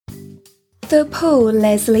The Paul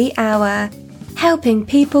Leslie Hour, helping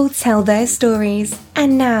people tell their stories.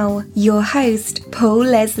 And now, your host, Paul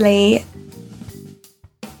Leslie.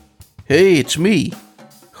 Hey, it's me.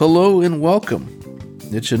 Hello and welcome.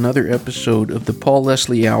 It's another episode of the Paul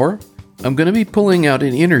Leslie Hour. I'm going to be pulling out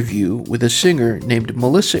an interview with a singer named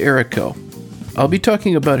Melissa Errico. I'll be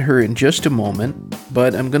talking about her in just a moment,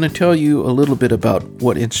 but I'm going to tell you a little bit about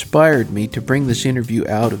what inspired me to bring this interview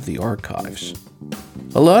out of the archives.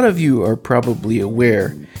 A lot of you are probably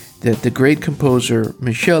aware that the great composer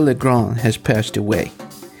Michel Legrand has passed away.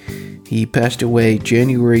 He passed away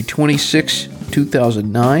January 26,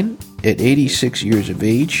 2009, at 86 years of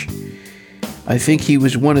age. I think he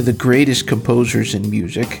was one of the greatest composers in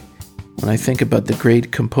music. When I think about the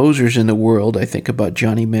great composers in the world, I think about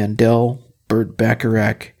Johnny Mandel, Burt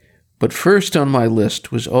Bacharach, but first on my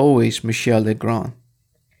list was always Michel Legrand.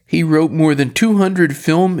 He wrote more than 200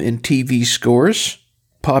 film and TV scores,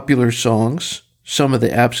 popular songs. Some of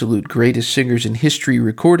the absolute greatest singers in history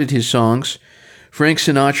recorded his songs. Frank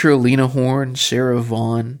Sinatra, Lena Horne, Sarah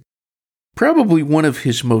Vaughan. Probably one of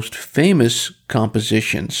his most famous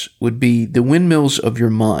compositions would be The Windmills of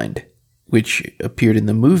Your Mind, which appeared in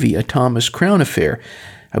the movie A Thomas Crown Affair.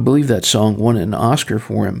 I believe that song won an Oscar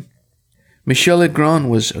for him. Michel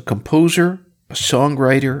Legrand was a composer, a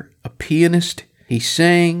songwriter, a pianist. He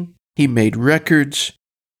sang, he made records.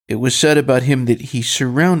 It was said about him that he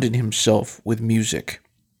surrounded himself with music.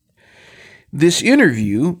 This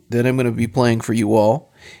interview that I'm going to be playing for you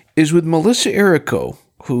all is with Melissa Errico,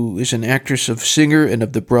 who is an actress, of singer, and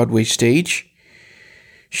of the Broadway stage.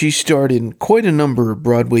 She starred in quite a number of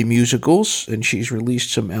Broadway musicals, and she's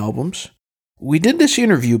released some albums. We did this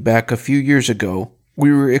interview back a few years ago.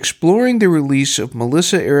 We were exploring the release of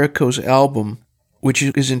Melissa Errico's album, which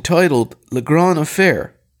is entitled Le Grand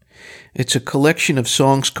Affair. It's a collection of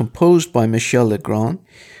songs composed by Michel Legrand.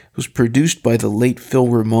 It was produced by the late Phil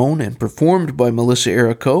Ramone and performed by Melissa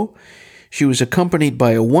Errico. She was accompanied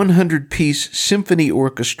by a 100-piece symphony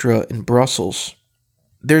orchestra in Brussels.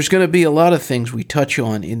 There's going to be a lot of things we touch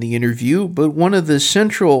on in the interview, but one of the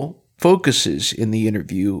central focuses in the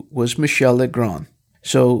interview was Michel Legrand.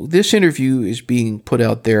 So this interview is being put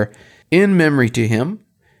out there in memory to him.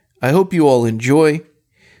 I hope you all enjoy.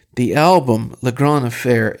 The album, Le Grand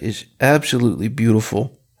Affair, is absolutely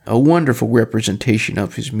beautiful, a wonderful representation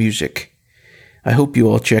of his music. I hope you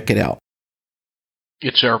all check it out.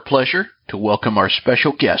 It's our pleasure to welcome our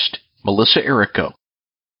special guest, Melissa Errico.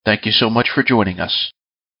 Thank you so much for joining us.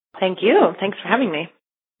 Thank you. Thanks for having me.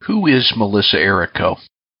 Who is Melissa Errico?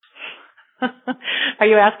 Are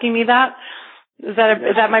you asking me that? Is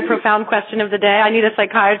that my profound question of the day? I need a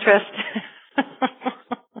psychiatrist.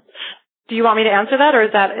 Do you want me to answer that, or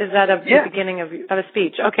is that the beginning of a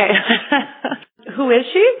speech? Okay. Who is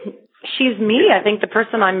she? She's me. I think the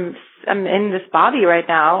person I'm in this body right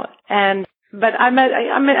now. But I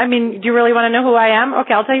mean, do you really want to know who I am?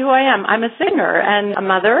 Okay, I'll tell you who I am. I'm a singer and a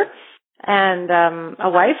mother and a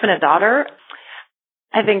wife and a daughter.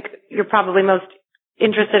 I think you're probably most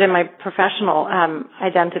interested in my professional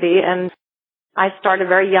identity, and I started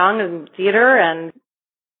very young in theater and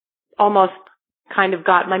almost kind of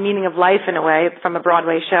got my meaning of life in a way from a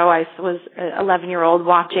Broadway show. I was an 11-year-old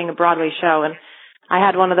watching a Broadway show, and I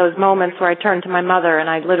had one of those moments where I turned to my mother and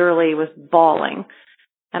I literally was bawling.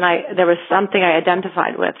 And there was something I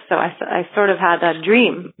identified with. So I sort of had a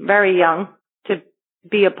dream very young to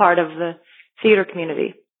be a part of the theater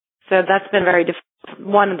community. So that's been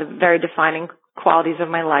one of the very defining qualities of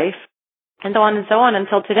my life, and so on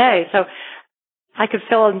until today. So I could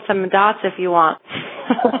fill in some dots if you want.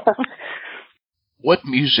 What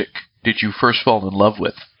music did you first fall in love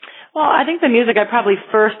with? Well, I think the music I probably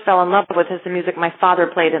first fell in love with is the music my father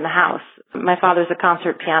played in the house. My father's a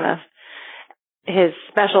concert pianist. His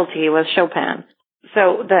specialty was Chopin.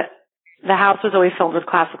 So the house was always filled with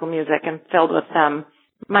classical music and filled with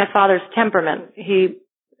my father's temperament. He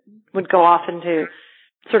would go off into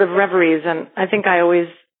sort of reveries, and I think I always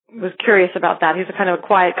was curious about that. He was a kind of a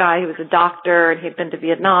quiet guy. He was a doctor, and he'd been to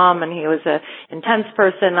Vietnam, and he was an intense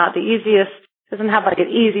person, not the easiest. Doesn't have like an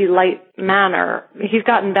easy, light manner. He's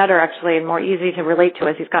gotten better, actually, and more easy to relate to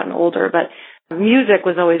as he's gotten older. But music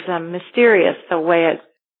was always mysterious, the way it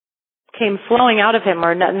came flowing out of him,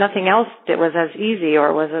 or nothing else that was as easy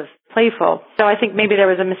or was as playful. So I think maybe there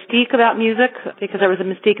was a mystique about music because there was a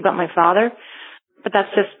mystique about my father. But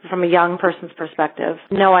that's just from a young person's perspective.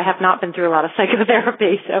 No, I have not been through a lot of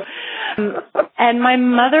psychotherapy. And my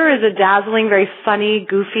mother is a dazzling, very funny,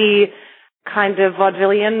 goofy, kind of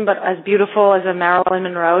vaudevillian, but as beautiful as a Marilyn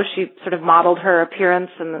Monroe. She sort of modeled her appearance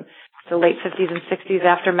in the late 50s and 60s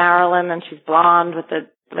after Marilyn, and she's blonde with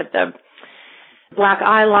the black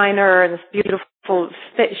eyeliner and this beautiful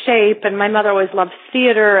shape. And my mother always loved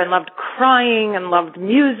theater and loved crying and loved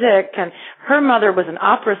music. And her mother was an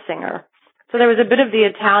opera singer. So there was a bit of the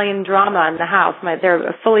Italian drama in the house. They're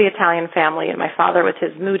a fully Italian family, and my father with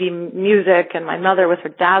his moody music and my mother with her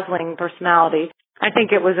dazzling personality. I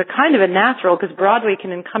think it was a kind of a natural, because Broadway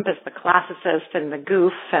can encompass the classicist and the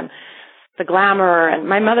goof and the glamour, and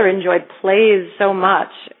my mother enjoyed plays so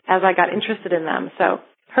much as I got interested in them. So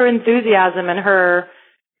her enthusiasm and her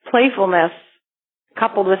playfulness,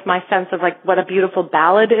 coupled with my sense of like what a beautiful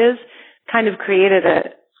ballad is, kind of created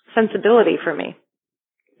a sensibility for me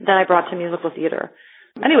that I brought to musical theater.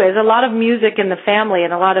 Anyways, a lot of music in the family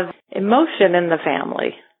and a lot of emotion in the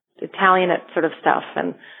family, Italian sort of stuff.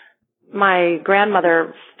 And my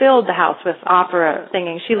grandmother filled the house with opera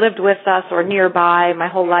singing. She lived with us or nearby my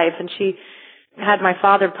whole life, and she had my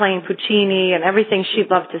father playing Puccini and everything she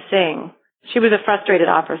loved to sing. She was a frustrated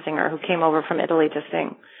opera singer who came over from Italy to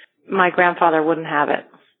sing. My grandfather wouldn't have it.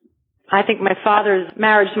 I think my father's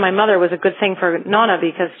marriage to my mother was a good thing for Nonna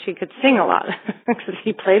because she could sing a lot because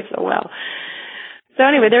he played so well. So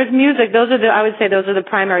anyway, there's music. I would say those are the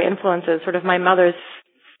primary influences, sort of my mother's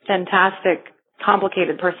fantastic,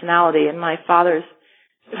 complicated personality and my father's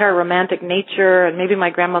very romantic nature and maybe my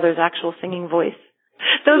grandmother's actual singing voice.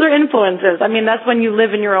 Those are influences. I mean, that's when you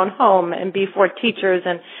live in your own home and before teachers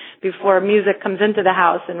and before music comes into the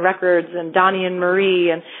house and records and Donnie and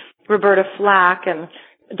Marie and Roberta Flack and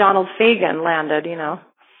Donald Fagen landed,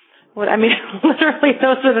 literally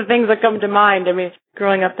those are the things that come to mind. I mean,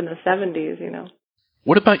 growing up in the 70s,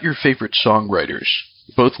 What about your favorite songwriters,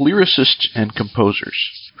 both lyricists and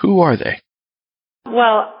composers? Who are they?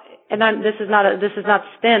 Well, this is not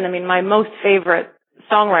spin. I mean, my most favorite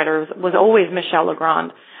songwriter was always Michel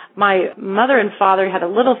Legrand. My mother and father had a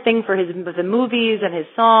little thing for the movies and his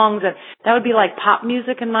songs, and that would be like pop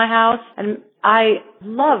music in my house, and I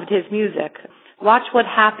loved his music. Watch What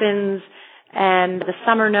Happens and The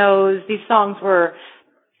Summer Knows. These songs were,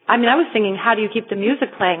 I was singing How Do You Keep the Music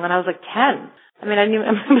Playing when I was like 10. It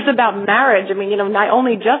was about marriage. I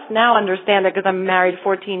only just now understand it because I'm married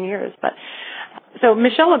 14 years. So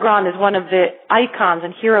Michel Legrand is one of the icons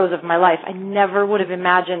and heroes of my life. I never would have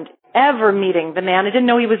imagined ever meeting the man. I didn't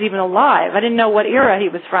know he was even alive. I didn't know what era he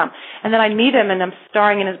was from. And then I meet him and I'm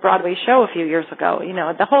starring in his Broadway show a few years ago.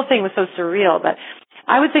 The whole thing was so surreal. But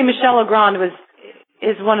I would say Michel Legrand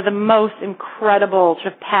is one of the most incredible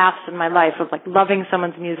sort of paths in my life of like loving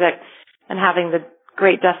someone's music and having the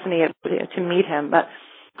great destiny to meet him. But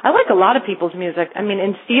I like a lot of people's music.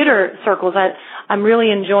 In theater circles, I'm really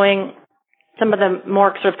enjoying some of the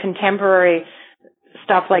more sort of contemporary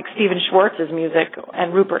stuff like Stephen Schwartz's music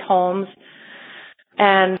and Rupert Holmes.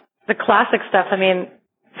 And the classic stuff,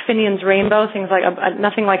 Finian's Rainbow, things like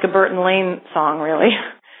nothing like a Burton Lane song, really,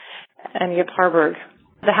 and Yip Harburg.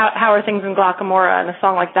 How Are Things in Glockamora and a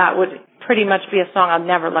song like that would pretty much be a song I'd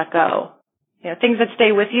never let go. Things that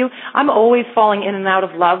stay with you. I'm always falling in and out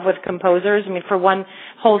of love with composers. For one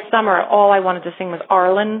whole summer, all I wanted to sing was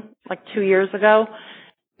Arlen, like 2 years ago.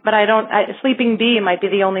 But Sleeping Bee might be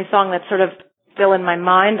the only song that's sort of still in my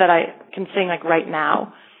mind that I can sing like right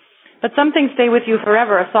now. But some things stay with you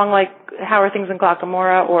forever. A song like How Are Things in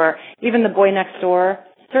Glockamora or even The Boy Next Door.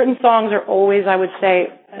 Certain songs are always, I would say,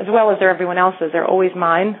 as well as they're everyone else's, they're always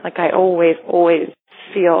mine. Like I always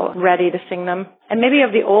feel ready to sing them. And maybe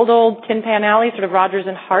of the old Tin Pan Alley, sort of Rodgers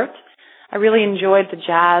and Hart. I really enjoyed the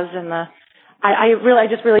jazz and I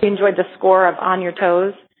just really enjoyed the score of On Your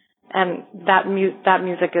Toes. And that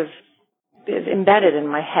music is embedded in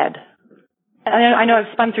my head. I know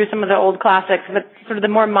I've spun through some of the old classics, but sort of the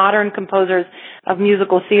more modern composers of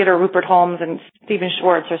musical theater, Rupert Holmes and Stephen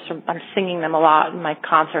Schwartz, I'm singing them a lot in my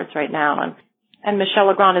concerts right now. And Michel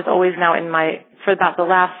Legrand is always now for about the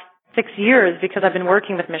last 6 years, because I've been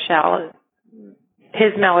working with Michel,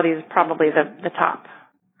 his melody is probably the top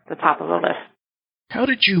of the list. How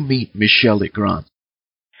did you meet Michel Legrand?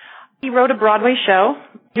 He wrote a Broadway show.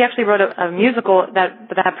 He actually wrote a musical that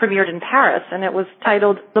premiered in Paris, and it was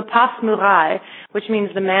titled Le Passe-Muraille, which means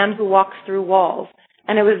the man who walks through walls.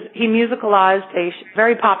 And he musicalized a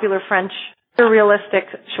very popular French surrealistic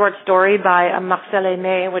short story by Marcel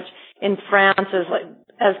Aimé, which in France is like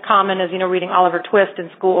as common as, reading Oliver Twist in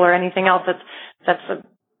school or anything else that's a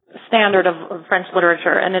standard of French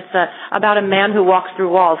literature. And it's about a man who walks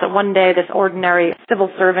through walls. That one day this ordinary civil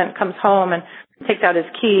servant comes home and takes out his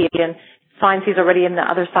key and finds he's already in the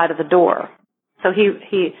other side of the door. So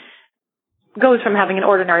he goes from having an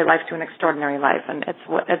ordinary life to an extraordinary life, and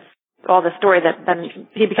it's all the story that then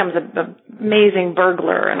he becomes an amazing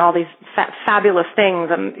burglar and all these fabulous things,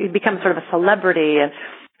 and he becomes sort of a celebrity,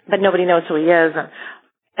 but nobody knows who he is.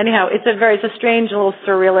 Anyhow, it's a strange little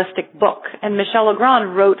surrealistic book. And Michel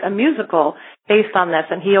Legrand wrote a musical based on this,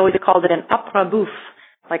 and he always called it an opera bouffe,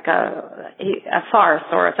 like a farce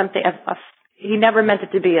or something. He never meant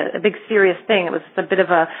it to be a big serious thing. It was a bit of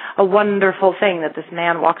a wonderful thing that this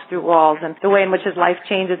man walks through walls and the way in which his life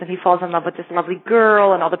changes, and he falls in love with this lovely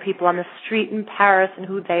girl and all the people on the street in Paris and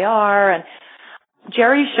who they are. And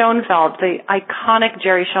Jerry Schoenfeld, the iconic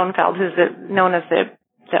Jerry Schoenfeld, who's known as the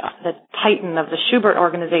titan of the Schubert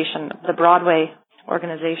organization, the Broadway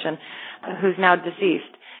organization, who's now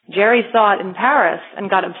deceased. Jerry saw it in Paris and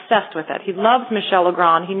got obsessed with it. He loves Michel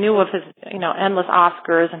Legrand. He knew of his, endless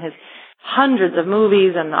Oscars and his hundreds of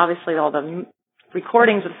movies and obviously all the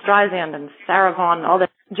recordings with Streisand and Sarah Vaughan and all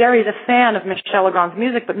that. Jerry's a fan of Michel Legrand's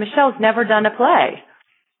music, but Michel's never done a play.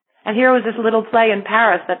 And here was this little play in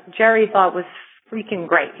Paris that Jerry thought was freaking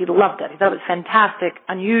great. He loved it. He thought it was fantastic,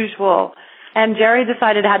 unusual. And Jerry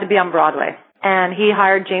decided it had to be on Broadway. And he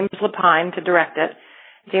hired James Lapine to direct it.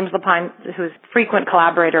 James Lapine, who's a frequent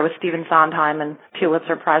collaborator with Stephen Sondheim and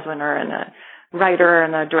Pulitzer Prize winner and a writer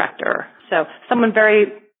and a director. So someone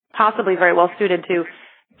possibly very well suited to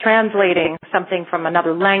translating something from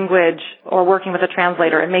another language or working with a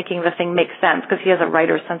translator and making the thing make sense because he has a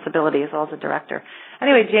writer's sensibility as well as a director.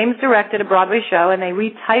 Anyway, James directed a Broadway show and they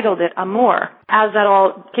retitled it Amour. As that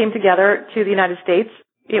all came together to the United States,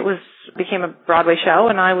 it became a Broadway show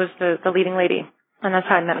and I was the leading lady. And that's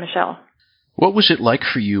how I met Michel. What was it like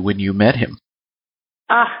for you when you met him?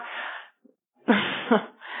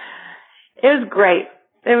 It was great.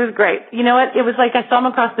 It was great. You know what? It was like I saw him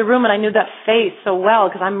across the room and I knew that face so well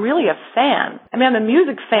because I'm really a fan. I mean, I'm a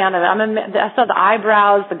music fan of it. I saw the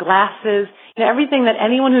eyebrows, the glasses, everything that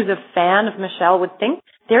anyone who's a fan of Michel would think.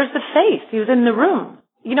 There's the face. He was in the room.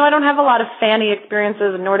 I don't have a lot of fanny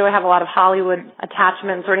experiences, nor do I have a lot of Hollywood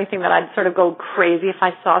attachments or anything that I'd sort of go crazy if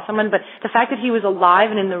I saw someone. But the fact that he was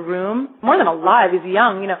alive and in the room, more than alive, he's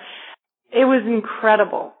young, it was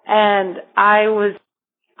incredible. And I was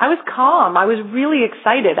calm. I was really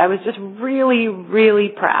excited. I was just really, really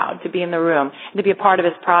proud to be in the room and to be a part of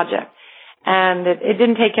his project. And it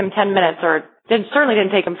didn't take him 10 minutes certainly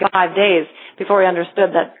didn't take him 5 days before he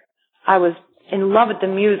understood that I was in love with the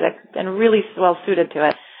music and really well suited to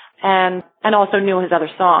it. And also knew his other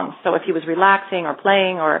songs. So if he was relaxing or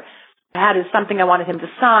playing or had something I wanted him to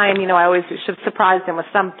sign, I always should have surprised him with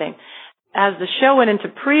something. As the show went into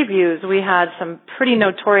previews, we had some pretty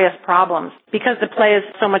notorious problems. Because the play is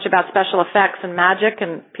so much about special effects and magic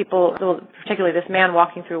and people, particularly this man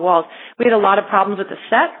walking through walls, we had a lot of problems with the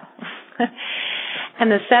set. And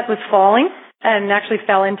the set was falling and actually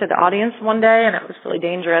fell into the audience one day, and it was really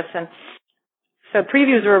dangerous. And so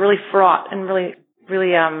previews were really fraught and really,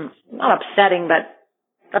 really not upsetting, but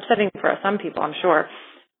upsetting for some people, I'm sure.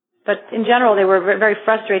 But in general, they were a very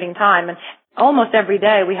frustrating time. And almost every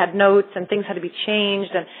day we had notes and things had to be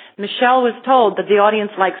changed. And Michel was told that the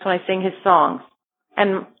audience likes when I sing his songs.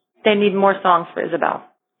 And they need more songs for Isabel.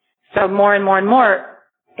 So more and more and more.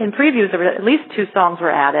 In previews, there were at least 2 songs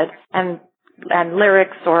were added. And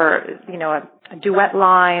lyrics or, a duet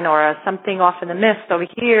line or something off in the mist over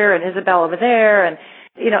here and Isabel over there. And,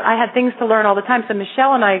 I had things to learn all the time. So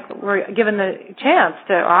Michel and I were given the chance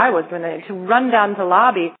to run down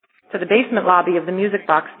to the basement lobby of the Music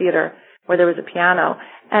Box Theater where there was a piano.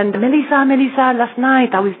 And Melissa, last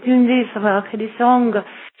night I was doing this song.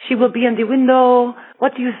 She will be in the window.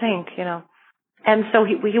 What do you think? And so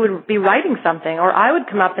he would be writing something, or I would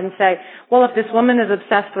come up and say, well, if this woman is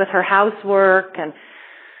obsessed with her housework, and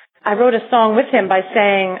I wrote a song with him by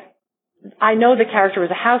saying, I know the character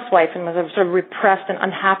was a housewife and was a sort of repressed and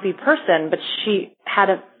unhappy person, but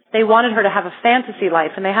they wanted her to have a fantasy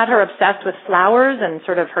life, and they had her obsessed with flowers and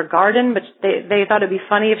sort of her garden, but they thought it'd be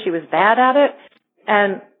funny if she was bad at it.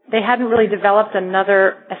 And they hadn't really developed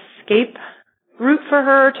another escape route for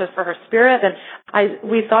her, just for her spirit. And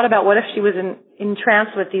we thought about what if she was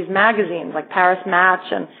entranced with these magazines like Paris Match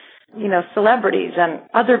and, celebrities and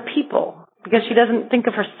other people, because she doesn't think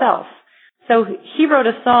of herself. So he wrote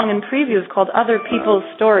a song in previews called Other People's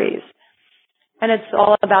Stories. And it's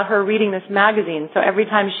all about her reading this magazine. So every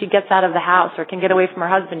time she gets out of the house or can get away from her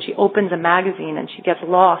husband, she opens a magazine and she gets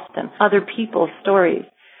lost in other people's stories.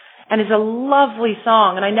 And it's a lovely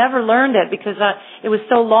song. And I never learned it because it was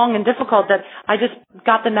so long and difficult that I just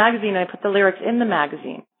got the magazine and I put the lyrics in the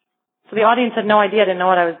magazine. So the audience had no idea, I didn't know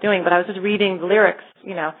what I was doing, but I was just reading the lyrics,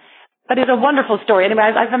 But it's a wonderful story. Anyway,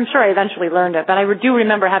 I'm sure I eventually learned it. But I do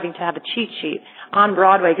remember having to have a cheat sheet on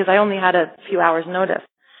Broadway because I only had a few hours' notice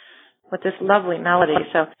with this lovely melody.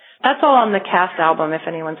 So that's all on the cast album if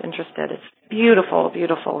anyone's interested. It's beautiful,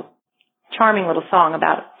 beautiful, charming little song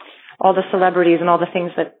about all the celebrities and all the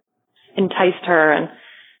things that enticed her and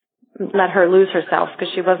let her lose herself,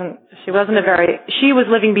 because she was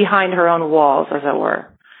living behind her own walls, as it were,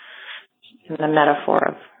 in the metaphor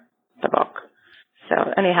of the book. So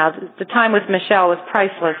anyhow, the time with Michelle was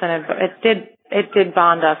priceless, and it did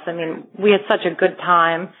bond us. I mean, we had such a good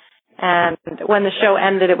time, and when the show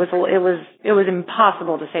ended, it was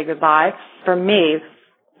impossible to say goodbye for me.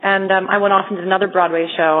 And I went off and did another Broadway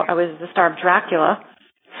show. I was the star of Dracula,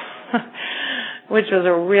 which was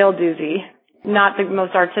a real doozy. Not the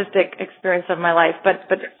most artistic experience of my life, but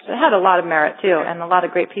it had a lot of merit too, and a lot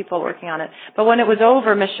of great people working on it. But when it was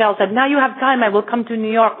over, Michelle said, "Now you have time. I will come to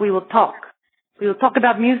New York. We will talk. We will talk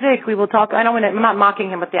about music. We will talk." I'm not mocking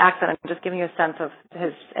him with the accent. I'm just giving you a sense of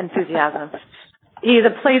his enthusiasm. He's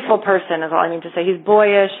a playful person, is all I mean to say. He's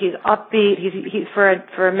boyish. He's upbeat. He's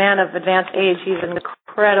for a man of advanced age. He's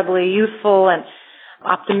incredibly youthful and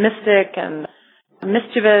optimistic and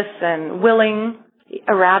mischievous and willing,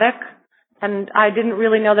 erratic. And I didn't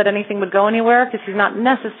really know that anything would go anywhere, because he's not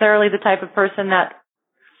necessarily the type of person that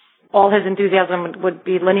all his enthusiasm would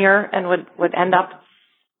be linear and would end up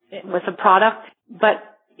with a product. But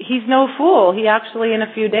he's no fool. He actually, in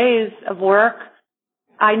a few days of work,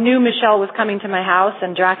 I knew Michelle was coming to my house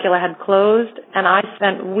and Dracula had closed, and I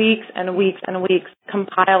spent weeks and weeks and weeks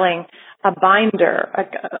compiling a binder,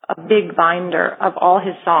 a big binder of all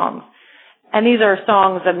his songs. And these are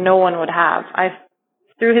songs that no one would have.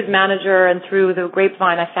 Through his manager and through the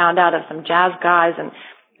grapevine, I found out of some jazz guys and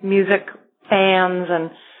music fans,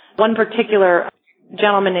 and one particular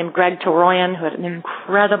gentleman named Greg Toroyan, who had an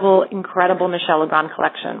incredible Michel Legrand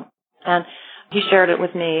collection. And he shared it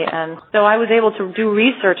with me. And so I was able to do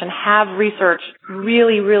research and have research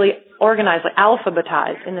really, really organized, like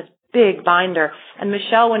alphabetized in this big binder. And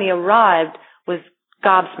Michel, when he arrived, was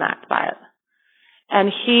gobsmacked by it.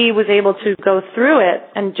 And he was able to go through it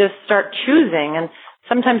and just start choosing. And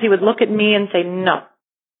sometimes he would look at me and say, no.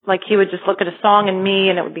 Like he would just look at a song and me,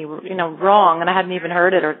 and it would be, wrong, and I hadn't even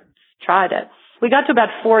heard it or tried it. We got to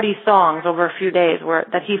about 40 songs over a few days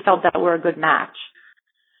that he felt that were a good match.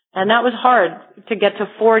 And that was hard to get to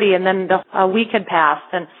 40, and then a week had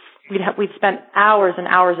passed, and we'd spent hours and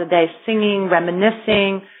hours a day singing,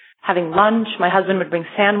 reminiscing, having lunch. My husband would bring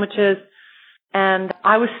sandwiches, and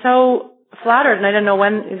I was so flattered, and I didn't know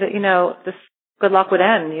when, this good luck would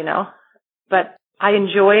end, But I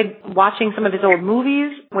enjoyed watching some of his old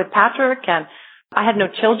movies with Patrick, and I had no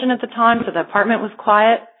children at the time, so the apartment was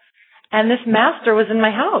quiet. And this master was in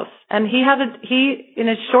my house, and in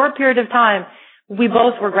a short period of time, we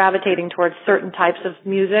both were gravitating towards certain types of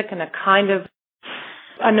music and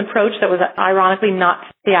an approach that was ironically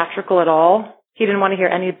not theatrical at all. He didn't want to hear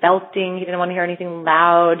any belting. He didn't want to hear anything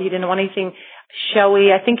loud. He didn't want anything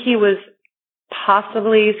showy. I think he was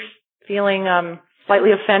possibly feeling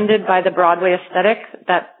slightly offended by the Broadway aesthetic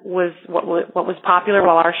that was what was popular,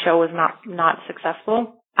 while our show was not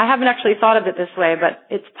successful. I haven't actually thought of it this way, but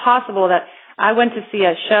it's possible that I went to see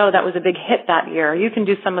a show that was a big hit that year. You can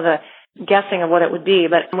do some of the guessing of what it would be,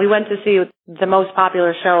 but we went to see the most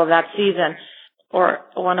popular show of that season, or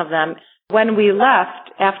one of them. When we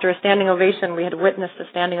left, after a standing ovation, we had witnessed a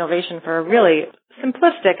standing ovation for a really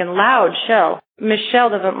simplistic and loud show. Michel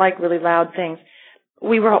doesn't like really loud things.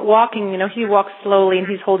 We were walking, he walks slowly and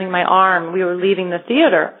he's holding my arm. We were leaving the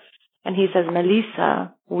theater, and he says,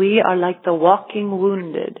 "Melissa, we are like the walking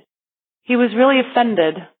wounded." He was really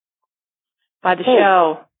offended by the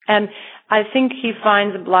show. And I think he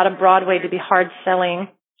finds a lot of Broadway to be hard-selling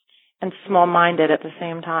and small-minded at the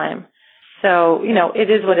same time. So, it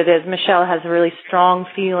is what it is. Michel has really strong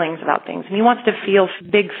feelings about things, and he wants to feel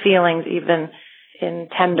big feelings even in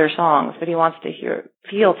tender songs, but he wants to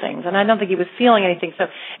feel things. And I don't think he was feeling anything. So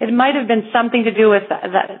it might have been something to do with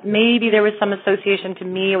that. Maybe there was some association to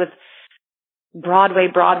me with Broadway,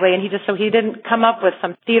 and he didn't come up with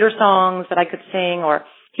some theater songs that I could sing, or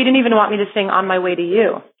he didn't even want me to sing "On My Way to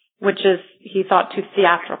You," which is, he thought, too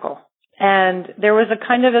theatrical. And there was a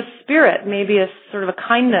kind of a spirit, maybe a sort of a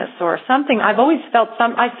kindness or something. I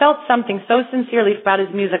felt something so sincerely about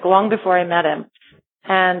his music long before I met him.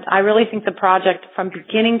 And I really think the project from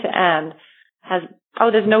beginning to end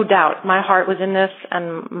there's no doubt my heart was in this,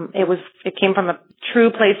 and it came from a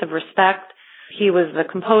true place of respect. He was the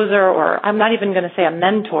composer, or I'm not even going to say a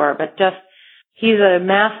mentor, but just he's a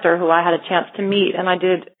master who I had a chance to meet, and I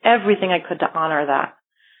did everything I could to honor that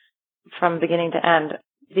from beginning to end.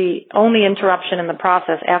 The only interruption in the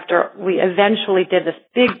process, after we eventually did this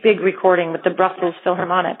big recording with the Brussels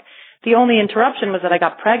Philharmonic, the only interruption was that I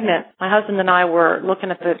got pregnant. My husband and I were looking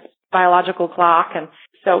at the biological clock, and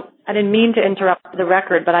so I didn't mean to interrupt the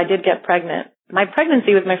record, but I did get pregnant. My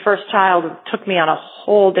pregnancy with my first child took me on a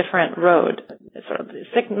whole different road, sort of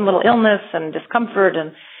sick, little illness and discomfort,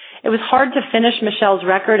 and it was hard to finish Michelle's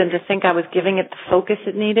record and to think I was giving it the focus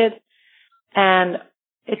it needed. And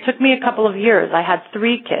it took me a couple of years. I had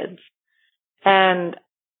 3 kids. And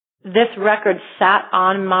this record sat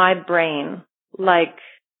on my brain like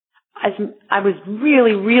I was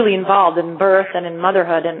really, really involved in birth and in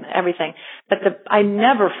motherhood and everything. But I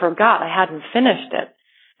never forgot I hadn't finished it.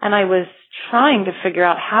 And I was trying to figure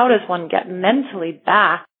out, how does one get mentally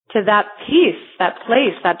back to that peace, that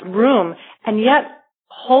place, that room, and yet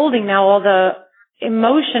holding now all the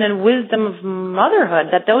emotion and wisdom of motherhood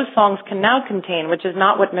that those songs can now contain, which is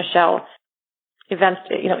not what Michel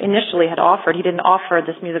initially had offered. He didn't offer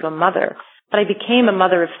this musical mother, but I became a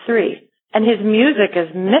mother of 3. And his music is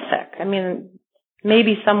mythic. I mean,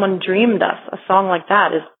 maybe someone dreamed us. A song like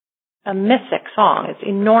that is a mythic song. It's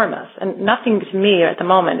enormous. And nothing to me at the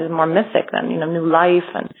moment is more mythic than, new life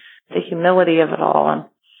and the humility of it all, and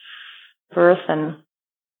birth and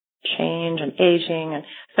change and aging. And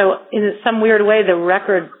so in some weird way, the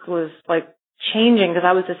record was like changing, because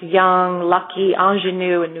I was this young, lucky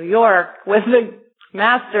ingenue in New York with the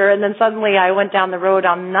master. And then suddenly I went down the road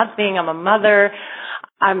on nothing. I'm a mother.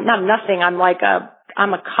 I'm not nothing.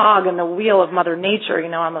 I'm a cog in the wheel of Mother Nature.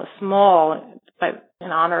 I'm a small, but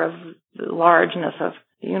in honor of the largeness of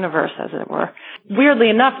the universe, as it were.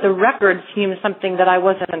 Weirdly enough, the record seemed something that I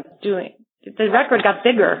wasn't doing. The record got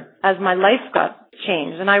bigger as my life got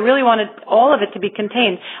changed, and I really wanted all of it to be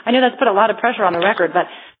contained. I knew that's put a lot of pressure on the record, but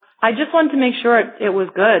I just wanted to make sure it was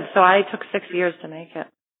good, so I took 6 years to make it.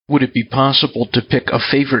 Would it be possible to pick a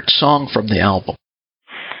favorite song from the album?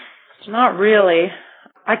 Not really.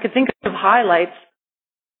 I could think of highlights.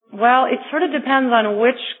 Well, it sort of depends on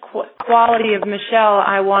which quality of Michel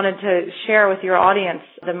I wanted to share with your audience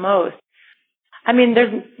the most. I mean,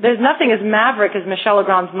 there's nothing as maverick as Michel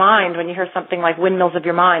Legrand's Mind when you hear something like Windmills of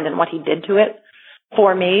Your Mind and what he did to it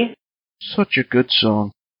for me. Such a good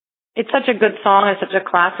song. It's such a good song. It's such a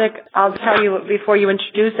classic. I'll tell you before you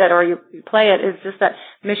introduce it or you play it, is just that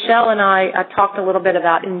Michel and I talked a little bit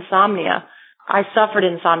about insomnia. I suffered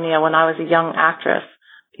insomnia when I was a young actress.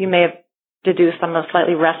 You may have deduced I'm a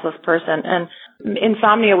slightly restless person, and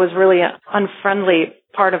insomnia was really an unfriendly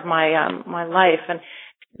part of my life and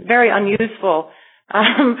very unuseful.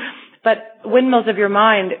 But Windmills of Your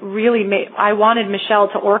Mind really I wanted Michel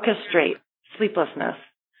to orchestrate sleeplessness.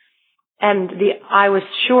 And I was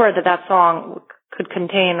sure that song could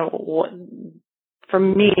contain, for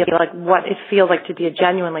me, like what it feels like to be a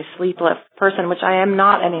genuinely sleepless person, which I am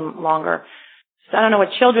not any longer. So I don't know what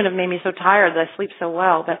children have made me so tired that I sleep so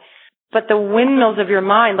well, but the windmills of your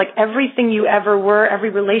mind, like everything you ever were, every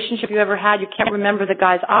relationship you ever had, you can't remember the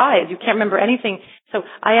guy's eyes. You can't remember anything. So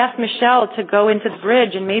I asked Michel to go into the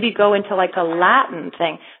bridge and maybe go into like a Latin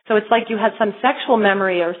thing. So it's like you had some sexual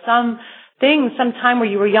memory or some time where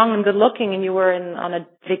you were young and good looking and you were on a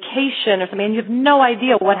vacation or something and you have no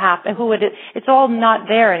idea what happened, who it is. It's all not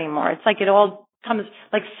there anymore. It's like it all comes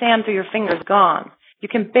like sand through your fingers, gone. You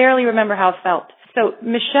can barely remember how it felt. So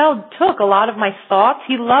Michel took a lot of my thoughts.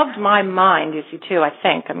 He loved my mind, you see, too, I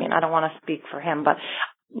think. I mean, I don't want to speak for him, but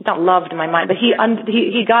not loved my mind, but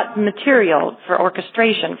he got material for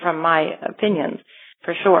orchestration from my opinions,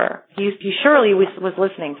 for sure. He surely was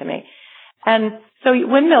listening to me. And so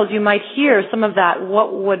Windmills, you might hear some of that.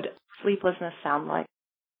 What would sleeplessness sound like?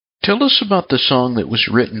 Tell us about the song that was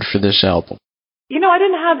written for this album. I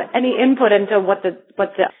didn't have any input into what the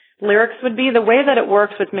lyrics would be. The way that it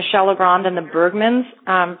works with Michel Legrand and the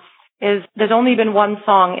Bergmans is there's only been one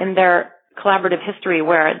song in their collaborative history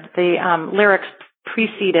where the lyrics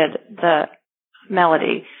preceded the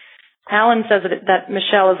melody. Alan says that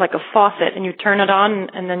Michel is like a faucet, and you turn it on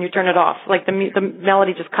and then you turn it off. Like the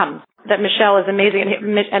melody just comes. That Michel is amazing.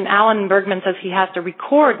 And Alan Bergman says he has to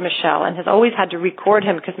record Michel and has always had to record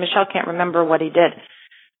him because Michel can't remember what he did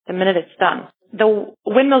the minute it's done. The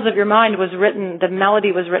Windmills of Your Mind was written, the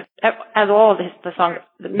melody was written, as all of the song,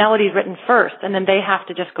 the melody is written first, and then they have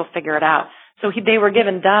to just go figure it out. So they were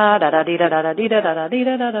given da da da dee da da da dee da da da dee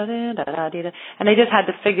da da da da da dee da, and they just had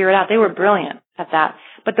to figure it out. They were brilliant at that.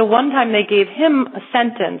 But the one time they gave him a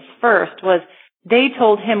sentence first was they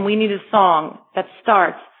told him, we need a song that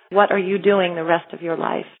starts, what are you doing the rest of your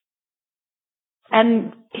life?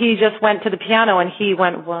 And he just went to the piano and he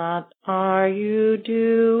went, what are you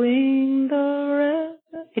doing the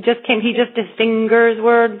rest? He just his fingers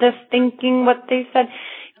were just thinking what they said.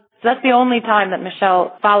 So that's the only time that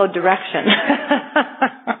Michel followed direction,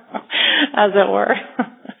 as it were.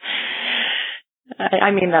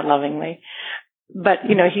 I mean that lovingly. But,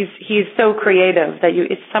 he's so creative that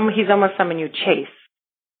he's almost someone you chase.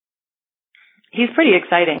 He's pretty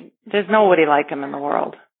exciting. There's nobody like him in the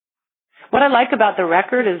world. What I like about the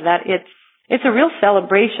record is that It's a real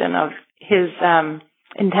celebration of his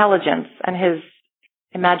intelligence and his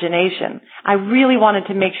imagination. I really wanted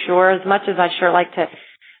to make sure, as much as I sure like to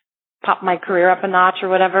pop my career up a notch or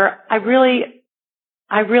whatever, I really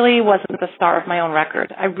wasn't the star of my own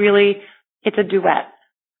record. It's a duet.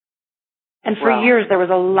 And for years, there was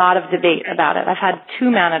a lot of debate about it. I've had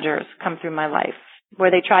 2 managers come through my life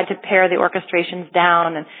where they tried to pare the orchestrations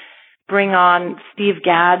down and bring on Steve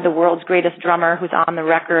Gadd, the world's greatest drummer who's on the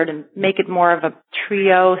record, and make it more of a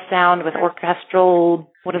trio sound with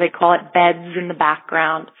orchestral, what do they call it, beds in the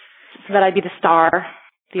background, so that I'd be the star,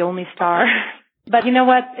 the only star. But you know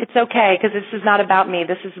what? It's okay, because this is not about me.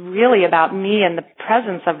 This is really about me and the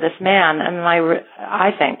presence of this man. And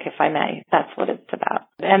I think, if I may, that's what it's about.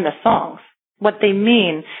 And the songs, what they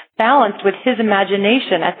mean, balanced with his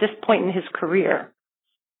imagination at this point in his career,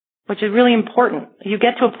 which is really important. You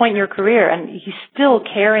get to a point in your career and he's still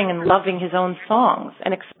caring and loving his own songs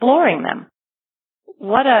and exploring them.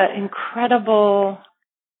 What a incredible,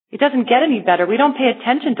 it doesn't get any better. We don't pay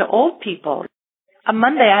attention to old people. On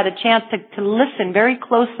Monday, I had a chance to listen very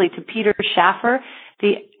closely to Peter Schaffer,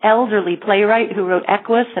 the elderly playwright who wrote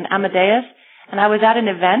Equus and Amadeus. And I was at an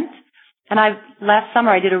event, and last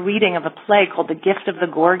summer I did a reading of a play called The Gift of the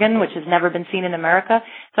Gorgon, which has never been seen in America.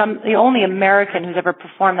 So I'm the only American who's ever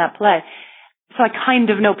performed that play. So I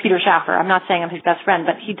kind of know Peter Schaffer. I'm not saying I'm his best friend,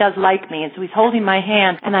 but he does like me. And so he's holding my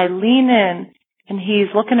hand, and I lean in, and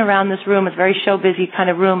he's looking around this room. It's a very show busy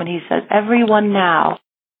kind of room, and he says, "Everyone now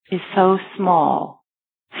is so small."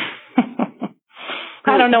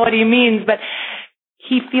 I don't know what he means, but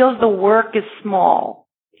he feels the work is small.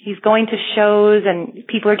 He's going to shows and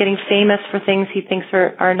people are getting famous for things he thinks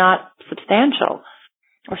are not substantial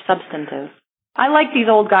or substantive. I like these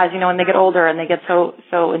old guys, when they get older and they get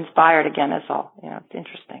so inspired again. That's all. It's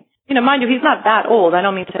interesting. Mind you, he's not that old. I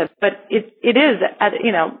don't mean to, but it is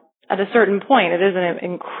at a certain point, it is an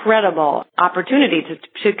incredible opportunity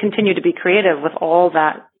to continue to be creative with all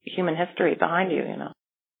that human history behind you.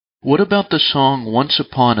 What about the song Once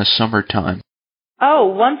Upon a Summertime? Oh,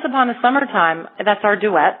 Once Upon a Summertime, that's our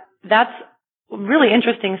duet. That's a really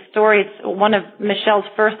interesting story. It's one of Michel's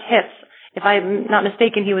first hits. If I'm not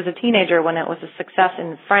mistaken, he was a teenager when it was a success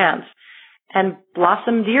in France. And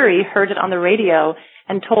Blossom Dearie heard it on the radio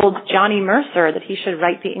and told Johnny Mercer that he should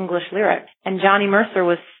write the English lyric. And Johnny Mercer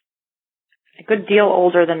was a good deal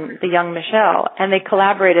older than the young Michel, and they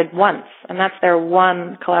collaborated once, and that's their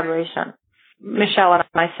one collaboration. Michel and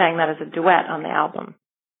I sang that as a duet on the album.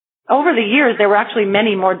 Over the years, there were actually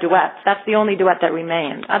many more duets. That's the only duet that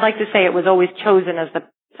remained. I'd like to say it was always chosen as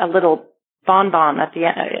a little bonbon at the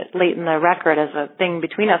end, late in the record as a thing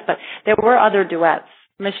between us, but there were other duets.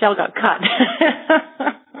 Michel got cut.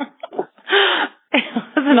 It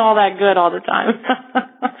wasn't all that good all the time.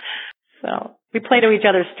 So we play to each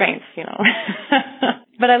other's strengths,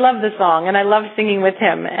 But I love the song, and I love singing with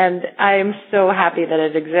him, and I am so happy that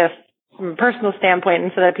it exists from a personal standpoint,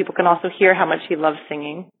 and so that people can also hear how much he loves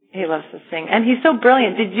singing. He loves to sing. And he's so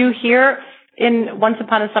brilliant. Did you hear in Once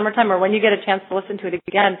Upon a Summertime, or when you get a chance to listen to it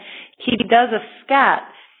again, he does a scat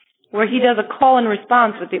where he does a call and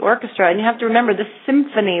response with the orchestra. And you have to remember, the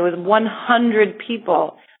symphony was 100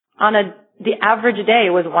 people. The average day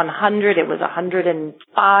was 100. It was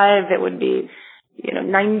 105. It would be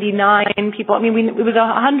 99 people. I mean, it was a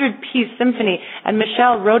 100-piece symphony, and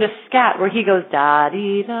Michel wrote a scat where he goes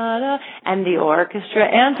da-dee-da-da, and the orchestra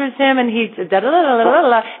answers him, and he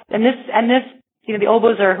da-da-da-da-da-da, and this, the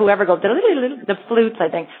oboes or whoever goes da-da-da-da-da, the flutes, I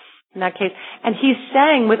think, in that case, and he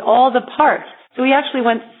sang with all the parts. So he actually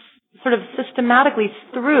went sort of systematically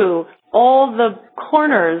through all the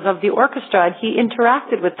corners of the orchestra, and he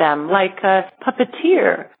interacted with them like a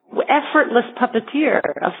puppeteer, effortless puppeteer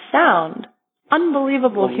of sound.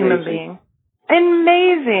 Unbelievable human being.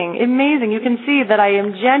 Amazing. You can see that I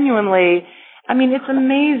am genuinely, it's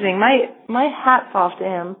amazing. My hat's off to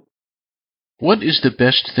him. What is the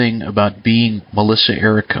best thing about being Melissa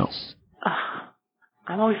Errico?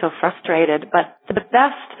 I'm always so frustrated, but the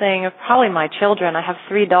best thing is probably my children. I have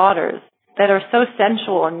 3 daughters that are so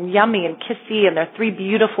sensual and yummy and kissy, and they're 3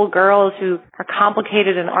 beautiful girls who are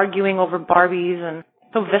complicated and arguing over Barbies and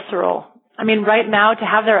so visceral. Right now, to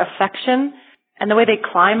have their affection and the way they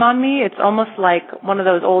climb on me, it's almost like one of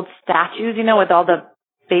those old statues, with all the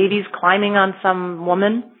babies climbing on some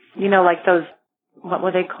woman, like those, what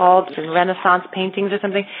were they called, Renaissance paintings or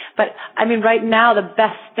something. But, right now, the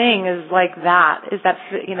best thing is like that, is that,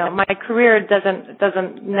 my career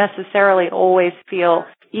doesn't necessarily always feel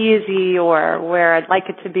easy or where I'd like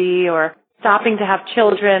it to be, or stopping to have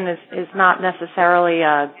children is not necessarily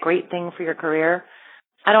a great thing for your career.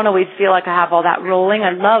 I don't always feel like I have all that rolling.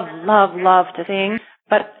 I love to sing,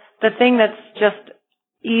 but the thing that's just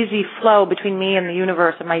easy flow between me and the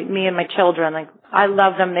universe and me and my children. Like, I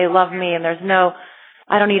love them, they love me, and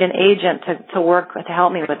I don't need an agent to work to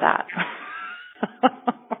help me with that.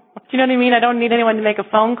 Do you know what I mean? I don't need anyone to make a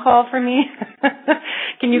phone call for me.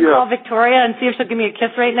 Can you call Victoria and see if she'll give me a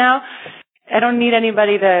kiss right now? I don't need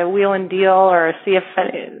anybody to wheel and deal or see if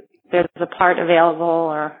there's a part available.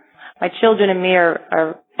 Or my children and me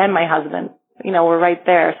and my husband, we're right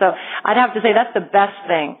there. So I'd have to say that's the best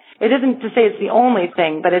thing. It isn't to say it's the only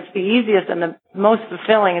thing, but it's the easiest and the most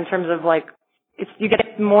fulfilling in terms of you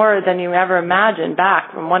get more than you ever imagined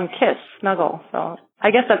back from one kiss, snuggle. So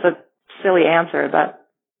I guess that's a silly answer, but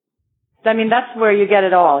I mean, that's where you get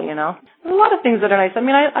it all, There's a lot of things that are nice. I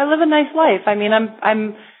mean, I live a nice life. I mean,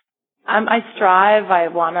 I strive. I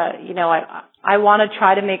want to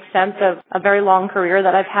try to make sense of a very long career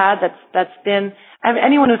that I've had that's been,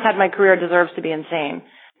 anyone who's had my career deserves to be insane.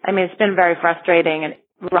 I mean, it's been very frustrating and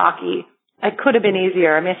rocky. It could have been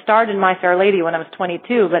easier. I mean, I started in My Fair Lady when I was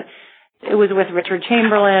 22, but it was with Richard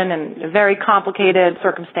Chamberlain and very complicated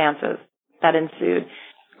circumstances that ensued.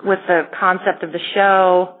 With the concept of the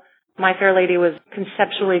show, My Fair Lady was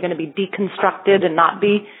conceptually going to be deconstructed and not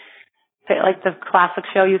be like the classic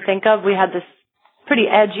show you think of. We had this pretty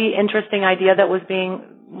edgy, interesting idea that was being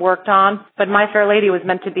worked on, but My Fair Lady was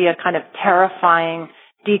meant to be a kind of terrifying,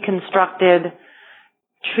 deconstructed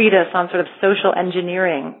treatise on sort of social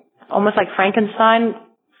engineering, almost like Frankenstein,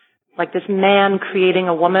 like this man creating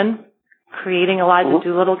a woman, creating Eliza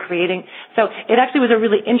Doolittle, So it actually was a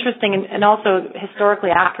really interesting and also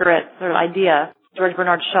historically accurate sort of idea. George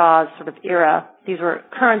Bernard Shaw's sort of era. These were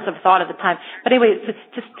currents of thought at the time. But anyway,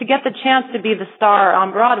 to get the chance to be the star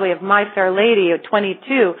on Broadway of My Fair Lady at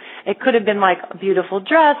 22, it could have been like a beautiful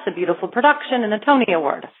dress, a beautiful production, and a Tony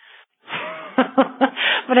Award.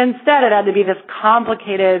 But instead, it had to be this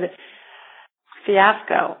complicated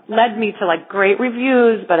fiasco. Led me to great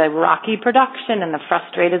reviews, but a rocky production and a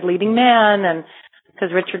frustrated leading man. And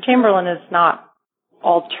because Richard Chamberlain is not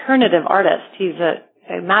alternative artist, he's a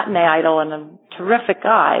matinee idol and a terrific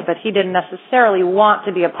guy, but he didn't necessarily want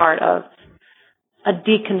to be a part of a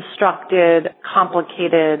deconstructed,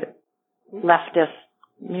 complicated leftist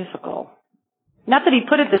musical. Not that he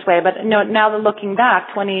put it this way, but now that looking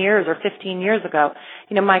back 20 years or 15 years ago,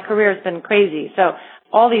 my career has been crazy. So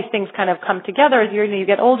all these things kind of come together as you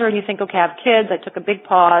get older and you think, okay, I have kids. I took a big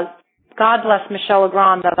pause. God bless Michelle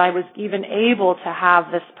Legrand that I was even able to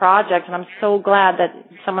have this project, and I'm so glad that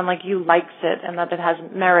someone like you likes it and that it has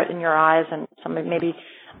merit in your eyes and maybe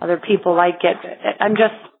other people like it.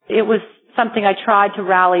 It was something I tried to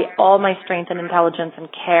rally all my strength and intelligence and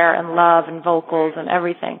care and love and vocals and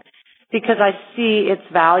everything because I see its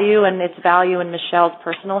value and its value in Michelle's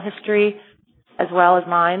personal history as well as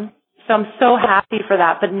mine. So I'm so happy for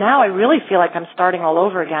that. But now I really feel like I'm starting all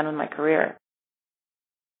over again in my career.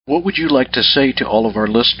 What would you like to say to all of our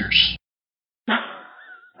listeners?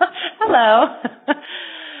 Hello.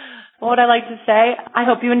 What would I like to say? I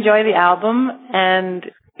hope you enjoy the album and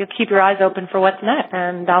you'll keep your eyes open for what's next.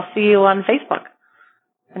 And I'll see you on Facebook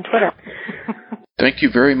and Twitter. Thank you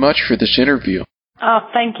very much for this interview. Oh,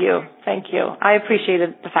 thank you. Thank you. I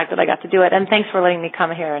appreciated the fact that I got to do it. And thanks for letting me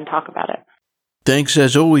come here and talk about it. Thanks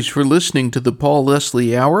as always for listening to the Paul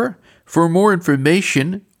Leslie Hour. For more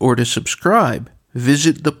information or to subscribe,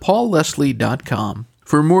 visit thepaulleslie.com.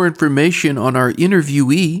 For more information on our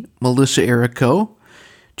interviewee, Melissa Errico,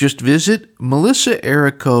 just visit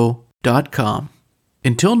melissaerrico.com.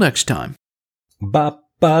 Until next time.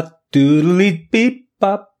 Bapa doodly beep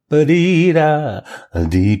bop dee da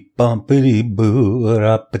dee bumpity boo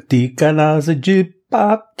rapati kanaza jip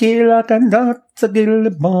bop kila kanat sagil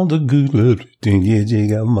bond good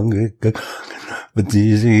tinga manga but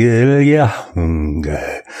this yeah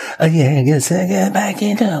hunger I guess I get back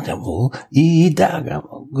in the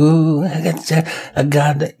I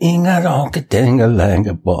got the inga rocket tinga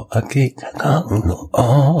langa bo I can't go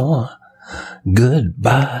on.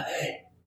 Goodbye.